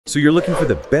So you're looking for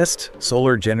the best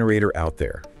solar generator out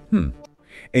there. And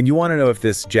you want to know if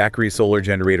this Jackery Solar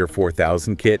Generator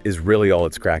 4000 kit is really all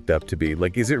it's cracked up to be.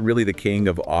 Like, is it really the king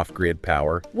of off-grid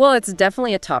power? Well, it's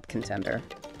definitely a top contender,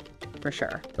 for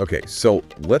sure. Okay, so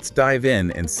let's dive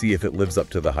in and see if it lives up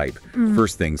to the hype.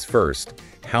 First things first,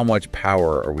 how much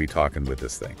power are we talking with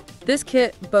this thing? This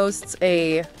kit boasts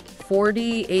a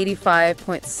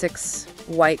 4085.6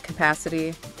 watt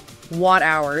capacity, watt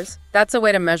hours. That's a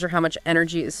way to measure how much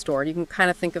energy is stored. You can kind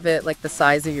of think of it like the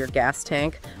size of your gas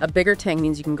tank. A bigger tank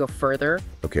means you can go further.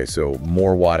 Okay, so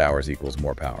more watt hours equals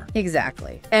more power.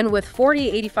 Exactly. And with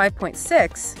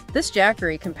 4085.6, this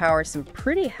Jackery can power some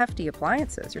pretty hefty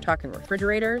appliances. You're talking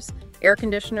refrigerators, air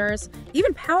conditioners,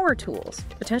 even power tools,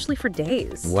 potentially for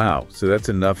days. Wow, so that's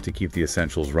enough to keep the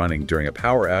essentials running during a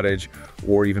power outage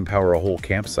or even power a whole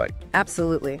campsite.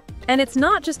 Absolutely. And it's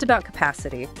not just about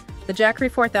capacity. The Jackery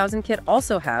 4000 kit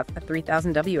also have a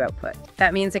 3000 W output.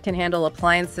 That means it can handle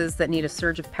appliances that need a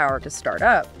surge of power to start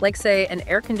up, like say an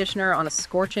air conditioner on a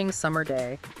scorching summer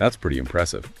day. That's pretty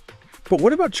impressive. But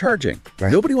what about charging?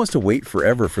 Nobody wants to wait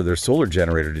forever for their solar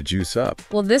generator to juice up.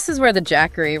 Well, this is where the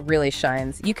Jackery really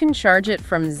shines. You can charge it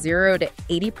from 0 to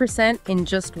 80% in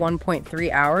just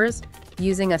 1.3 hours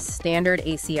using a standard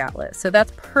AC outlet. So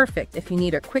that's perfect if you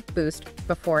need a quick boost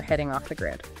before heading off the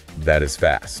grid. That is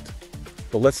fast.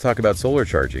 But let's talk about solar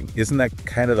charging. Isn't that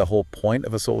kind of the whole point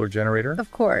of a solar generator?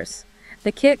 Of course.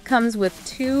 The kit comes with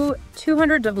two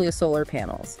 200 W solar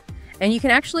panels, and you can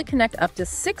actually connect up to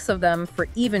 6 of them for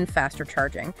even faster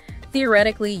charging.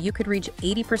 Theoretically, you could reach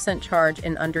 80% charge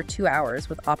in under 2 hours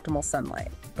with optimal sunlight.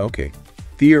 Okay,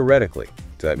 theoretically.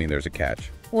 Does that mean there's a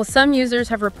catch? Well, some users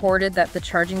have reported that the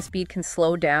charging speed can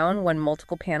slow down when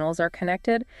multiple panels are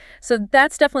connected. So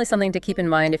that's definitely something to keep in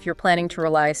mind if you're planning to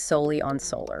rely solely on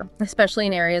solar, especially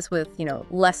in areas with,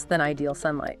 less than ideal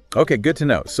sunlight. Okay, good to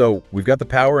know. So we've got the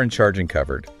power and charging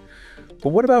covered.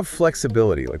 But what about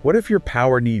flexibility? Like, what if your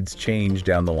power needs change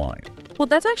down the line? Well,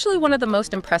 that's actually one of the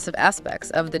most impressive aspects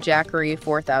of the Jackery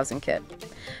 4000 kit.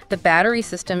 The battery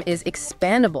system is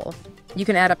expandable. You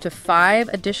can add up to 5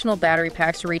 additional battery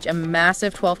packs to reach a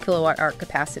massive 12 kilowatt-hour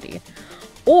capacity.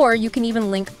 Or you can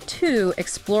even link 2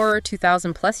 Explorer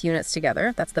 2000 Plus units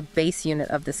together, that's the base unit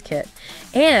of this kit,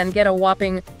 and get a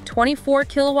whopping 24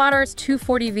 kilowatt-hours,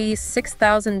 240V,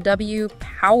 6000 W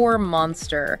power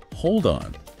monster. Hold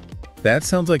on. That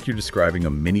sounds like you're describing a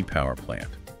mini power plant,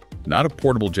 not a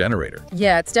portable generator.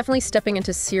 Yeah, it's definitely stepping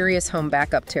into serious home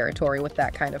backup territory with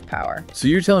that kind of power. So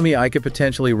you're telling me I could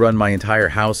potentially run my entire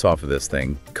house off of this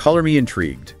thing? Color me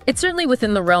intrigued. It's certainly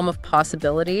within the realm of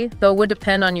possibility, though it would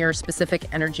depend on your specific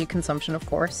energy consumption, of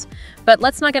course. But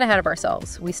let's not get ahead of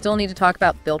ourselves. We still need to talk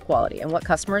about build quality and what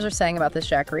customers are saying about this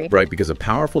Jackery. Right, because a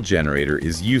powerful generator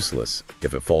is useless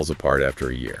if it falls apart after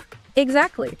a year.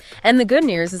 Exactly. And the good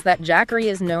news is that Jackery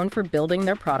is known for building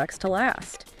their products to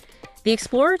last. The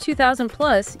Explorer 2000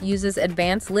 Plus uses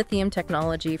advanced lithium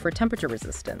technology for temperature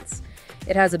resistance.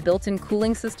 It has a built-in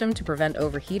cooling system to prevent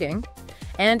overheating,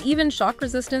 and even shock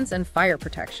resistance and fire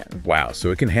protection. Wow,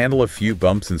 so it can handle a few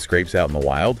bumps and scrapes out in the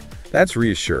wild? That's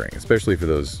reassuring, especially for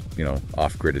those,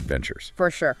 off-grid adventures. For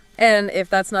sure. And if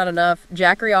that's not enough,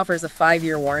 Jackery offers a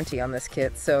 5-year warranty on this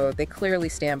kit, so they clearly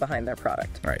stand behind their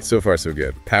product. All right, so far so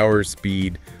good. Power,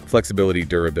 speed, flexibility,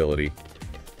 durability.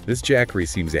 This Jackery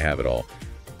seems to have it all.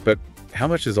 But how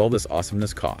much does all this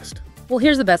awesomeness cost? Well,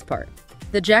 here's the best part.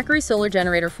 The Jackery Solar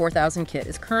Generator 4000 kit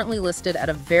is currently listed at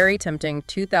a very tempting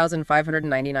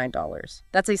 $2,599.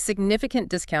 That's a significant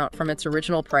discount from its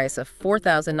original price of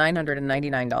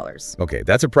 $4,999. Okay,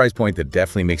 that's a price point that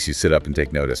definitely makes you sit up and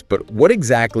take notice. But what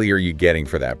exactly are you getting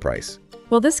for that price?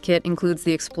 Well, this kit includes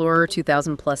the Explorer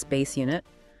 2000 Plus base unit,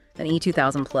 an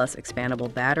E2000 Plus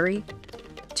expandable battery,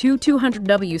 2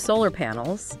 200W solar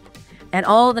panels, and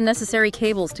all the necessary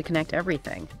cables to connect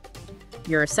everything.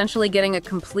 You're essentially getting a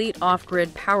complete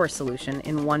off-grid power solution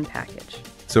in one package.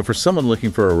 So for someone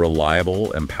looking for a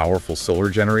reliable and powerful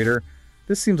solar generator,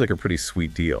 this seems like a pretty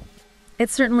sweet deal. It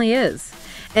certainly is.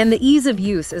 And the ease of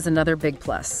use is another big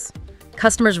plus.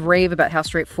 Customers rave about how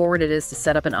straightforward it is to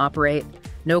set up and operate.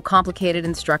 No complicated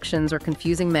instructions or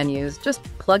confusing menus, just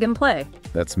plug and play.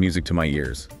 That's music to my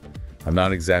ears. I'm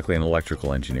not exactly an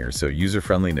electrical engineer, so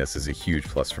user-friendliness is a huge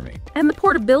plus for me. And the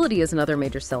portability is another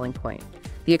major selling point.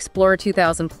 The Explorer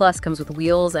 2000 Plus comes with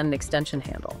wheels and an extension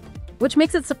handle, which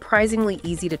makes it surprisingly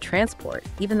easy to transport,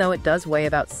 even though it does weigh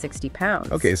about 60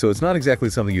 pounds. Okay, so it's not exactly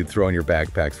something you'd throw in your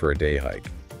backpack for a day hike,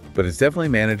 but it's definitely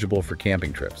manageable for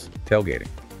camping trips, tailgating,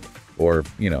 or,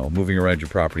 moving around your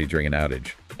property during an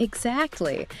outage.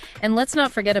 Exactly. And let's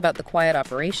not forget about the quiet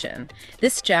operation.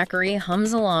 This Jackery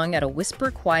hums along at a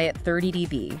whisper-quiet 30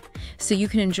 dB, so you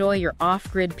can enjoy your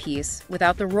off-grid peace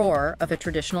without the roar of a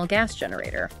traditional gas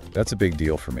generator. That's a big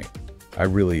deal for me. I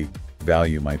really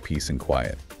value my peace and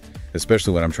quiet,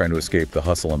 especially when I'm trying to escape the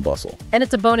hustle and bustle. And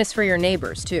it's a bonus for your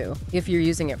neighbors, too, if you're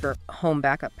using it for home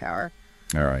backup power.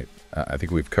 All right, I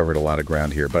think we've covered a lot of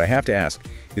ground here, but I have to ask,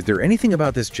 is there anything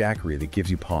about this Jackery that gives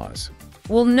you pause?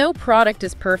 Well, no product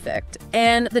is perfect,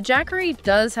 and the Jackery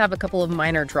does have a couple of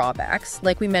minor drawbacks.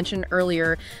 Like we mentioned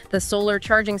earlier, the solar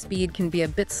charging speed can be a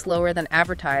bit slower than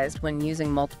advertised when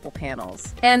using multiple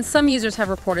panels. And some users have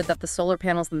reported that the solar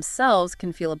panels themselves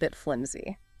can feel a bit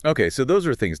flimsy. Okay, so those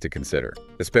are things to consider,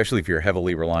 especially if you're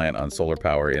heavily reliant on solar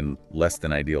power in less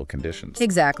than ideal conditions.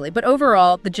 Exactly, but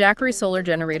overall, the Jackery Solar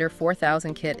Generator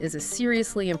 4000 kit is a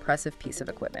seriously impressive piece of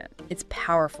equipment. It's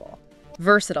powerful,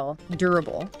 versatile,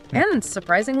 durable, and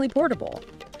surprisingly portable.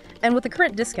 And with the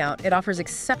current discount, it offers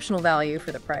exceptional value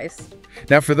for the price.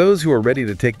 Now, for those who are ready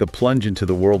to take the plunge into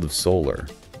the world of solar,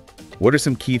 what are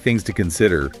some key things to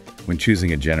consider when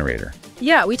choosing a generator?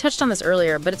 Yeah, we touched on this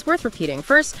earlier, but it's worth repeating.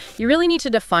 First, you really need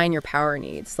to define your power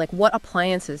needs. Like, what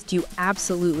appliances do you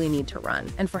absolutely need to run,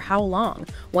 and for how long?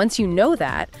 Once you know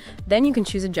that, then you can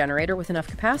choose a generator with enough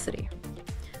capacity.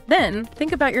 Then,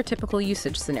 think about your typical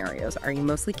usage scenarios. Are you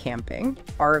mostly camping,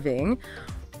 RVing,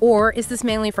 or is this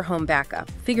mainly for home backup?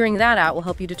 Figuring that out will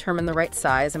help you determine the right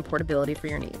size and portability for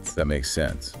your needs. That makes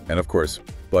sense. And of course,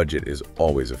 budget is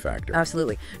always a factor.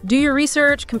 Absolutely. Do your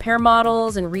research, compare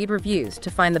models, and read reviews to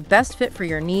find the best fit for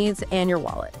your needs and your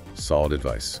wallet. Solid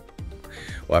advice.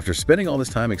 Well, after spending all this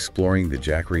time exploring the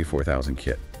Jackery 4000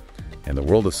 kit and the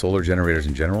world of solar generators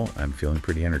in general, I'm feeling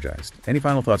pretty energized. Any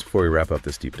final thoughts before we wrap up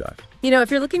this deep dive? You know,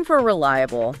 if you're looking for a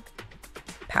reliable,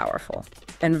 powerful,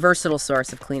 and versatile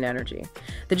source of clean energy,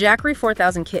 the Jackery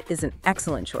 4000 kit is an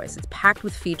excellent choice. It's packed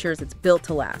with features, it's built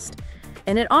to last.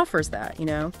 And it offers that,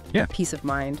 peace of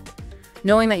mind,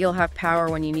 knowing that you'll have power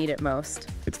when you need it most.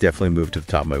 It's definitely moved to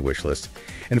the top of my wish list.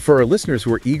 And for our listeners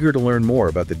who are eager to learn more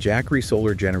about the Jackery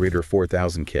Solar Generator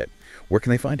 4000 kit, where can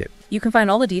they find it? You can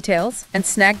find all the details and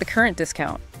snag the current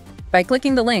discount by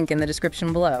clicking the link in the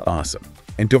description below. Awesome.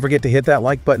 And don't forget to hit that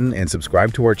like button and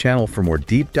subscribe to our channel for more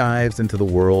deep dives into the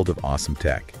world of awesome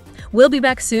tech. We'll be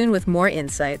back soon with more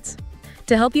insights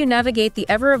to help you navigate the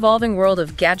ever-evolving world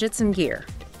of gadgets and gear.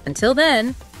 Until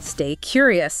then, stay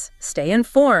curious, stay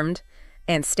informed,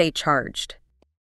 and stay charged.